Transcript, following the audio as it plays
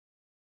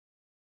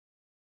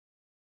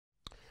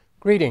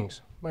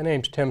Greetings. My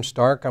name's Tim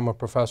Stark. I'm a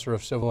professor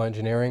of civil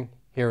engineering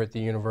here at the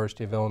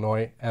University of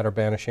Illinois at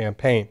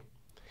Urbana-Champaign.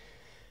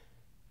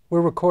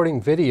 We're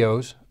recording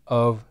videos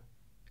of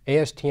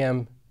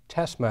ASTM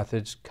test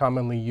methods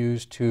commonly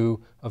used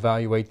to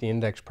evaluate the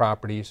index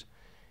properties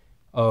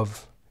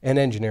of and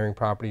engineering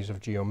properties of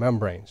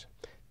geomembranes.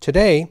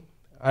 Today,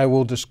 I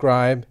will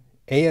describe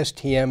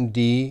ASTM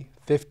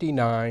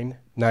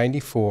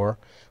D5994,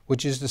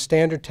 which is the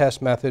standard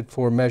test method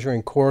for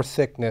measuring core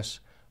thickness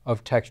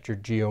of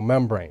textured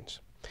geomembranes.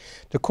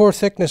 The core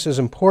thickness is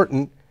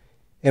important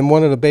and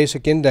one of the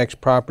basic index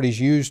properties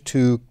used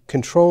to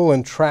control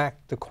and track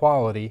the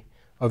quality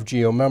of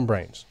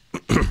geomembranes.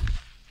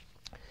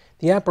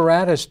 The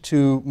apparatus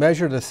to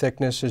measure the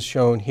thickness is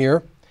shown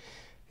here.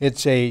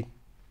 It's a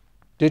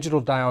digital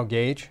dial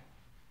gauge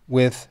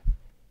with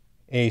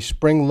a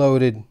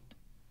spring-loaded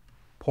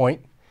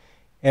point,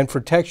 and for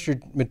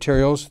textured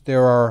materials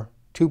there are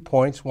 2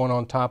 points, one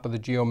on top of the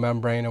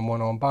geomembrane and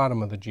one on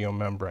bottom of the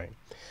geomembrane.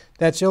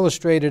 That's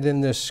illustrated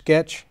in this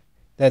sketch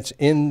that's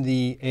in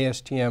the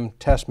ASTM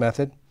test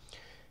method.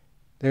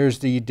 There's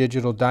the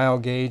digital dial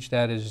gauge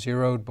that is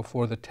zeroed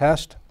before the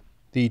test.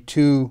 The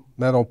 2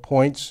 metal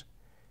points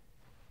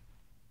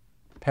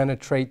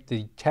penetrate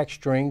the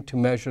texturing to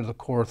measure the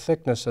core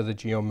thickness of the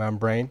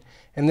geomembrane,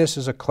 and this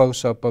is a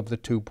close-up of the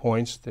 2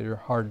 points that are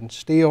hardened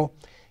steel,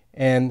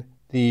 and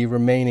the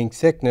remaining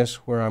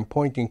thickness where I'm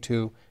pointing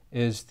to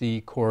is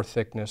the core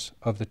thickness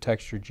of the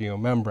textured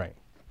geomembrane.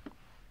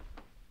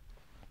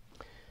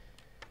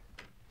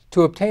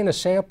 To obtain a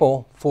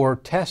sample for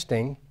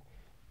testing,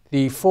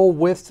 the full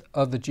width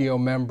of the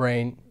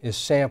geomembrane is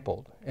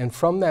sampled, and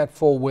from that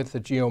full width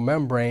of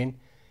geomembrane,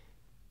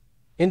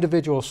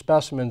 individual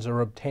specimens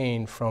are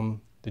obtained from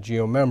the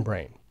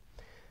geomembrane.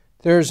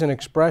 There's an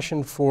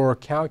expression for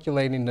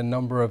calculating the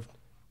number of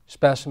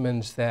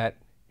specimens that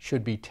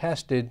should be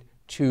tested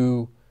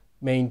to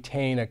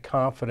maintain a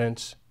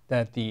confidence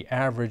that the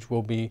average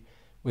will be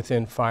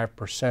within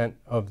 5%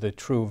 of the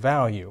true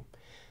value.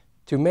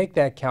 To make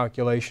that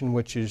calculation,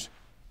 which is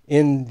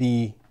in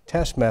the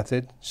test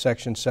method,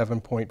 section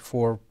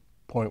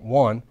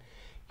 7.4.1,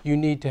 you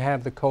need to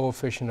have the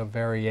coefficient of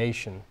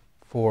variation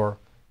for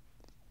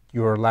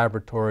your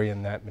laboratory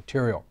and that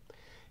material.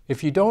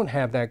 If you don't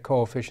have that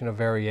coefficient of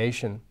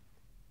variation,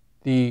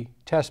 the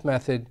test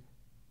method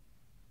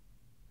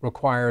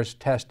requires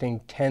testing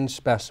 10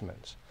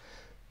 specimens.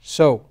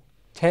 So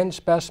 10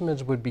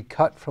 specimens would be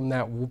cut from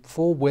that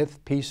full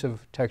width piece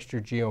of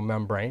textured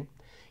geomembrane.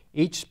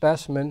 Each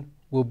specimen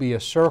will be a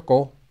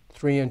circle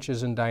 3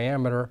 inches in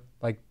diameter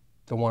like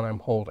the one I'm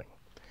holding.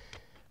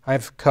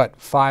 I've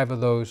cut 5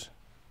 of those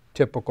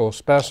typical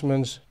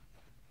specimens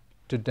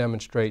to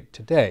demonstrate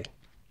today.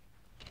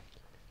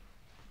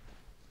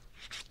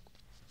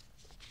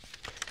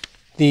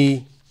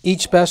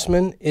 Each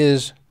specimen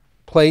is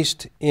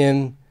placed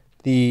in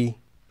the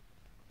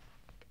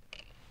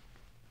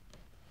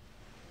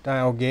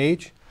dial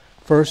gauge.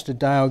 First, the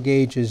dial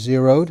gauge is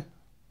zeroed.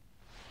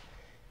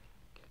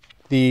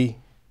 The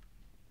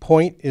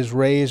point is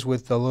raised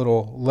with the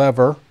little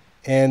lever,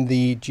 and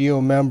the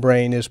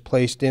geomembrane is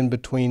placed in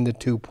between the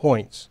 2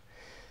 points.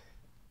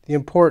 The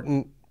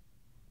important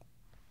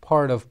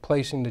part of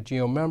placing the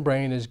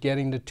geomembrane is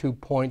getting the 2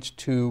 points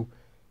to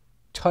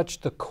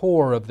touch the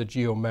core of the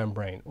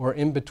geomembrane, or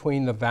in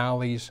between the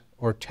valleys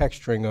or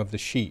texturing of the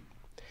sheet.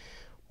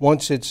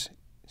 Once it's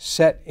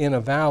set in a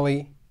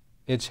valley,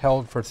 it's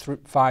held for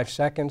 5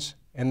 seconds,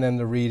 and then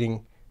the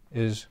reading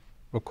is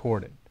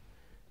recorded.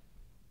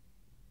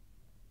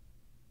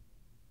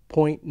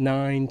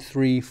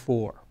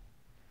 0.934.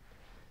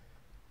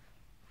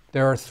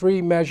 There are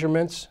 3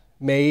 measurements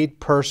made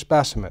per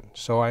specimen.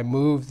 So I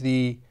move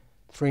the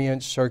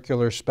 3-inch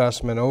circular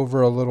specimen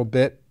over a little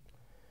bit,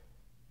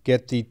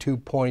 get the 2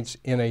 points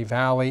in a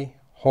valley,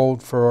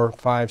 hold for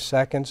 5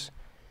 seconds,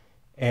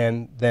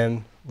 and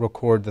then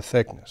record the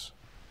thickness.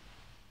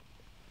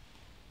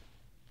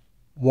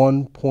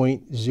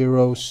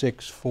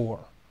 1.064.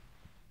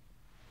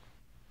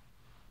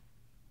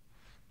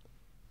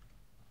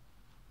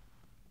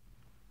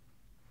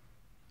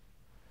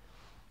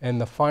 And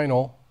the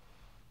final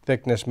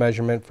thickness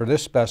measurement for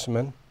this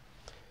specimen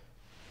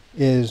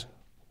is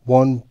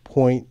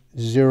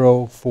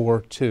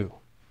 1.042.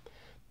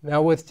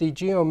 Now with the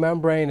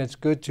geomembrane, it's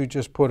good to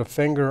just put a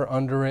finger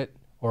under it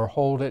or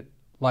hold it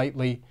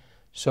lightly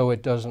so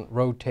it doesn't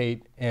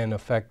rotate and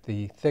affect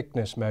the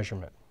thickness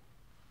measurement.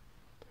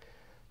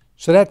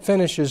 So that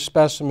finishes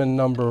specimen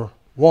number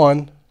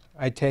 1.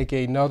 I take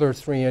another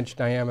 3-inch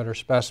diameter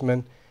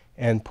specimen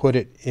and put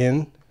it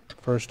in.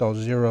 First I'll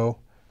zero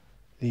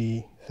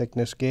the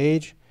thickness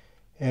gauge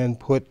and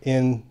put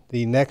in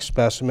the next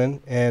specimen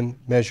and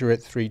measure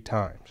it 3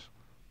 times.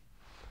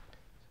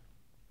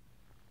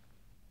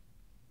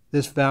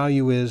 This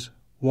value is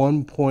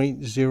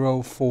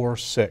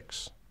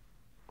 1.046.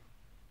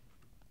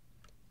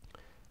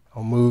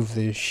 I'll move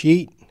the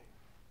sheet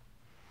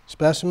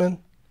specimen,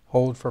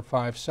 hold for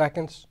 5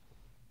 seconds.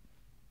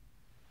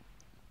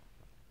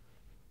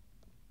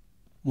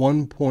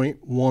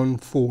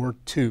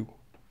 1.142.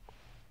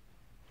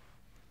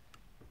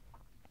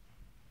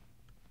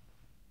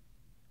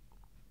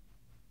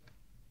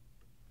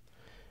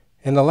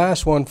 And the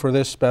last one for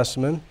this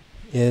specimen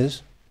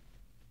is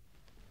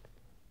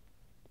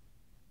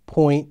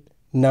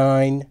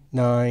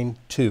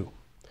 0.992.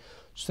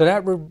 So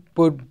that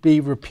would be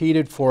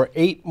repeated for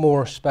 8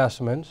 more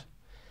specimens.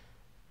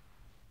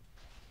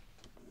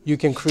 You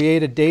can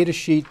create a data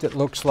sheet that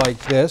looks like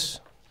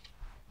this,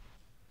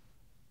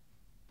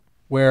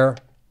 where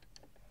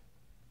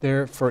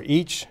for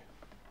each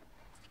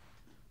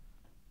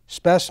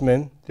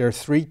specimen there are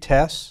 3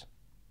 tests.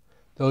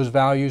 Those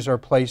values are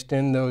placed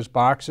in those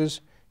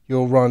boxes.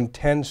 You'll run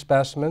 10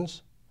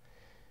 specimens,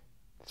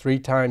 3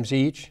 times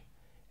each,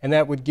 and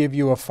that would give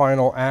you a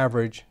final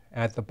average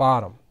at the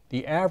bottom.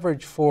 The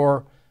average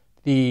for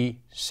the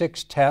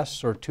 6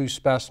 tests or 2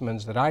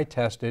 specimens that I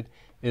tested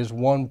is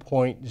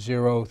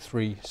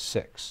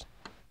 1.036.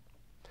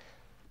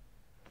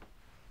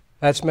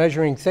 That's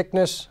measuring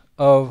thickness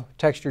of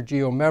textured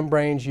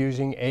geomembranes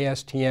using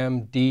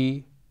ASTM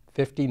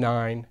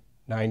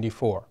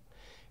D5994.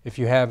 If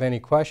you have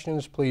any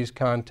questions, please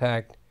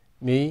contact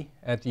me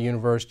at the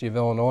University of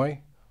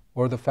Illinois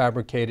or the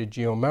Fabricated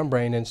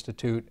Geomembrane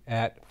Institute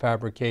at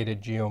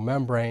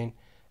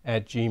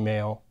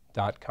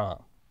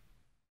fabricatedgeomembrane@gmail.com.